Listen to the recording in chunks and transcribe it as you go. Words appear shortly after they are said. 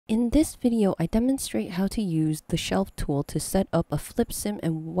In this video, I demonstrate how to use the shelf tool to set up a flip sim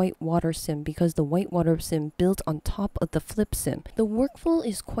and whitewater sim because the whitewater sim builds on top of the flip sim. The workflow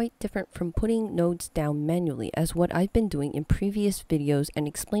is quite different from putting nodes down manually as what I've been doing in previous videos and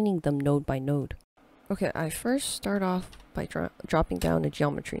explaining them node by node. Okay, I first start off by dropping down a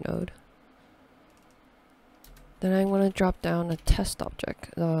geometry node. Then I'm going to drop down a test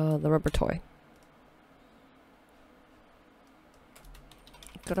object, the rubber toy.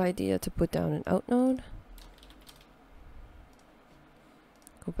 Good idea to put down an out node.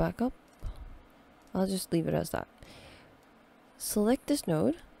 Go back up. I'll just leave it as that. Select this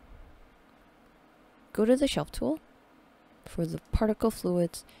node. Go to the shelf tool for the particle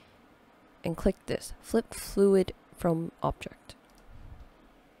fluids and click this. Flip fluid from object.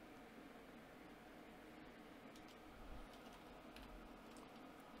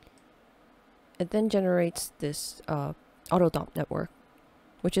 It then generates this auto network,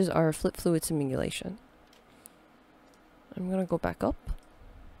 which is our flip fluid simulation. I'm gonna go back up.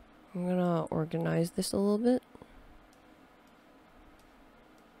 I'm gonna organize this a little bit.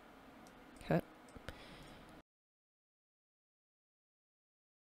 Okay.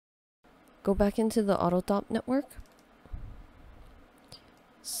 Go back into the auto network.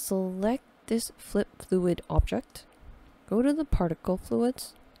 Select this flip fluid object. Go to the particle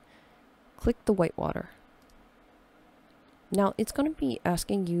fluids. Click the whitewater. Now it's going to be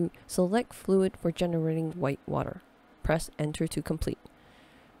asking you select fluid for generating white water. Press enter to complete.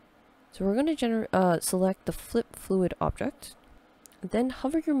 So we're going to select the flip fluid object. Then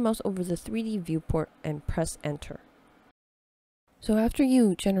hover your mouse over the 3D viewport and press enter. So after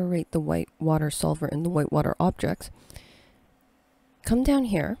you generate the white water solver and the white water objects, come down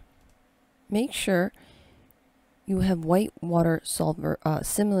here. Make sure you have white water solver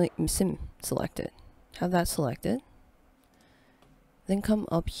sim selected. Have that selected. Then come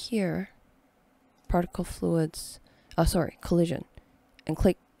up here, particle fluids, collision, and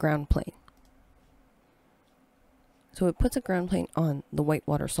click ground plane. So it puts a ground plane on the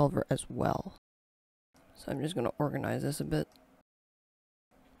whitewater solver as well. So I'm just going to organize this a bit.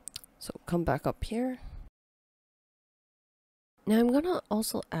 So come back up here. Now I'm going to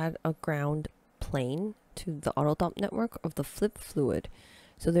also add a ground plane to the auto network of the flip fluid.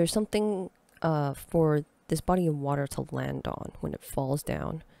 So there's something for this body of water to land on when it falls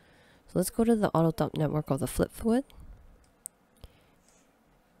down. So let's go to the auto network of the flip fluid.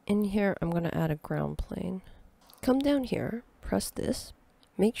 In here, I'm going to add a ground plane. Come down here, press this.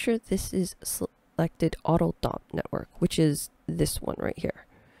 Make sure this is selected auto network, which is this one right here.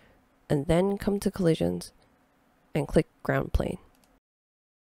 And then come to collisions and click ground plane.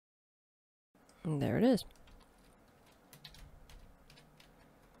 And there it is.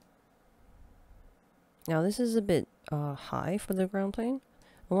 Now this is a bit high for the ground plane.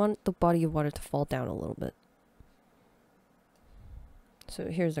 I want the body of water to fall down a little bit. So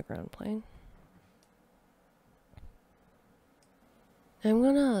here's the ground plane. I'm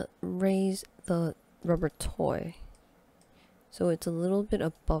gonna raise the rubber toy so it's a little bit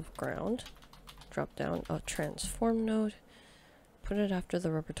above ground. Drop down a transform node, put it after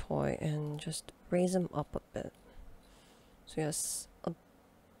the rubber toy, and just raise him up a bit. So he has a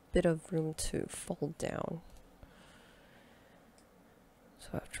bit of room to fall down.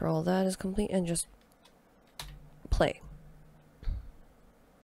 So after all that is complete, and just play.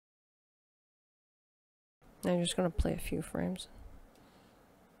 I'm just going to play a few frames.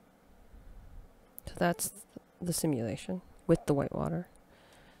 So that's the simulation with the whitewater.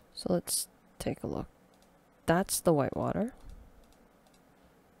 So let's take a look. That's the whitewater.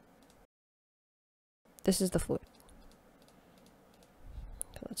 This is the fluid.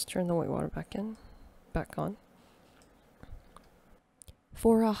 So let's turn the whitewater back on.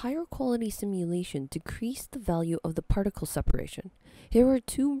 For a higher quality simulation, decrease the value of the particle separation. Here are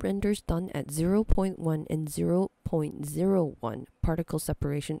two renders done at 0.1 and 0.01 particle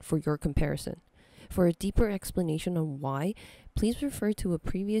separation for your comparison. For a deeper explanation on why, please refer to a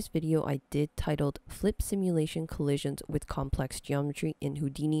previous video I did titled Flip Simulation Collisions with Complex Geometry in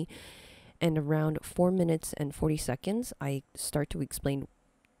Houdini, and around 4 minutes and 40 seconds, I start to explain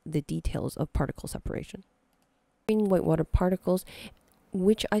the details of particle separation. Whitewater particles,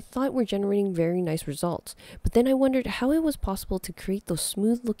 which I thought were generating very nice results. But then I wondered how it was possible to create those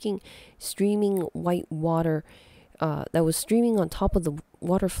smooth looking streaming white water that was streaming on top of the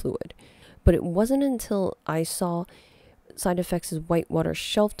water fluid. But it wasn't until I saw sidefx's whitewater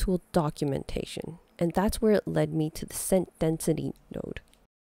shelf tool documentation, and that's where it led me to the set density node.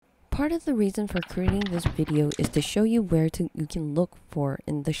 Part of the reason for creating this video is to show you where you can look for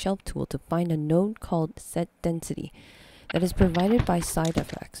in the shelf tool to find a node called set density. that is provided by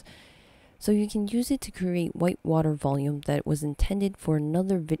sidefx. So you can use it to create whitewater volume that was intended for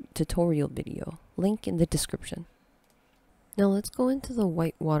another tutorial video. Link in the description. Now let's go into the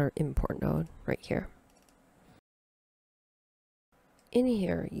whitewater import node right here. In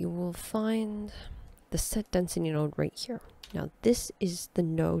here, you will find the set density node right here. Now this is the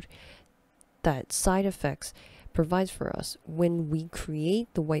node that sidefx provides for us when we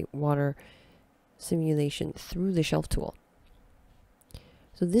create the whitewater simulation through the shelf tool.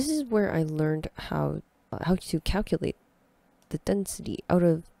 So this is where I learned how to calculate the density out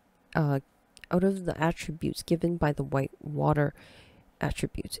of the attributes given by the whitewater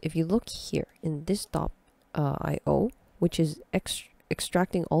attributes. If you look here in this .io, which is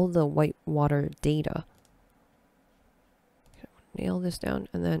extracting all the whitewater data. Nail this down,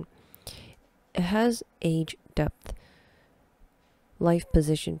 and then it has age, depth, life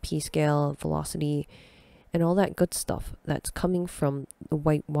position, p-scale, velocity, and all that good stuff that's coming from the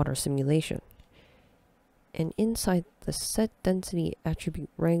whitewater simulation. And inside the set density attribute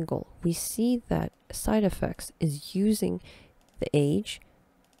wrangle, we see that sidefx is using the age,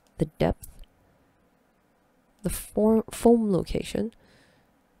 the depth, the foam location,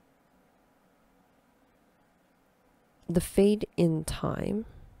 the fade in time,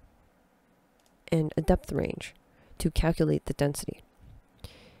 and a depth range to calculate the density.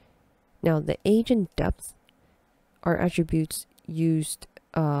 Now the age and depth are attributes used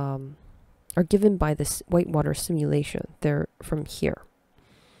are given by this whitewater simulation. They're from here.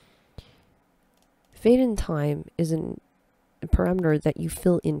 Fade in time is a parameter that you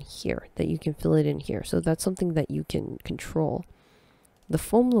fill in here, that you can fill it in here. So that's something that you can control. The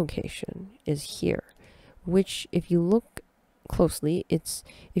foam location is here, which if you look closely, if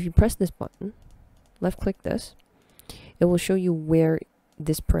you press this button, left click this, it will show you where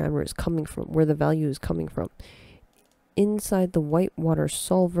this parameter is coming from, where the value is coming from. Inside the whitewater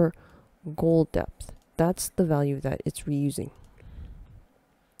solver goal depth, that's the value that it's reusing.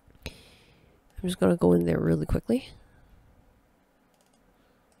 I'm just going to go in there really quickly.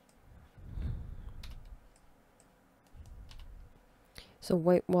 So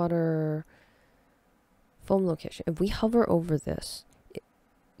whitewater foam location. If we hover over this,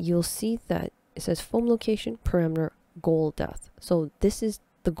 you'll see that it says foam location parameter goal depth. So this is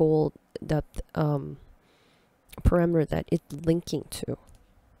the goal depth parameter that it's linking to.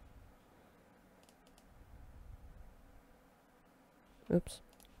 Oops,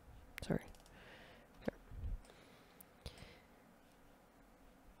 sorry. Okay.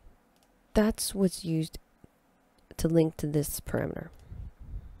 That's what's used to link to this parameter.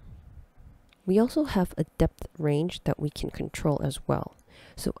 We also have a depth range that we can control as well.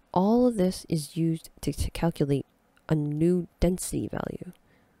 So all of this is used to calculate a new density value.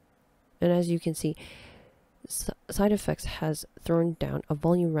 And as you can see, sidefx has thrown down a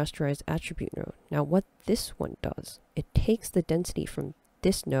volume rasterized attribute node. Now what this one does, it takes the density from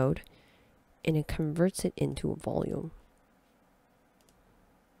this node and it converts it into a volume.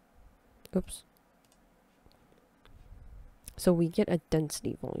 Oops. So we get a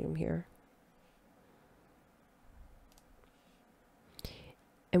density volume here.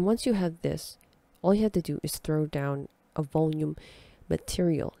 And once you have this, all you have to do is throw down a volume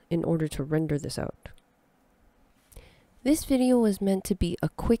material in order to render this out. This video was meant to be a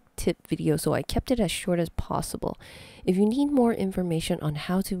quick tip video, so I kept it as short as possible. If you need more information on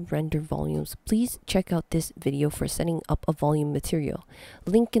how to render volumes, please check out this video for setting up a volume material.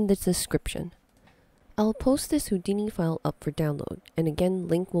 Link in the description. I'll post this Houdini file up for download, and again,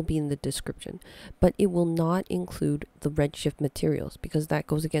 link will be in the description, but it will not include the Redshift materials because that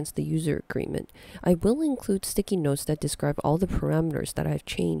goes against the user agreement. I will include sticky notes that describe all the parameters that I've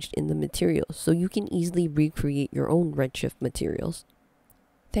changed in the materials, so you can easily recreate your own Redshift materials.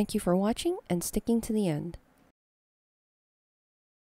 Thank you for watching and sticking to the end.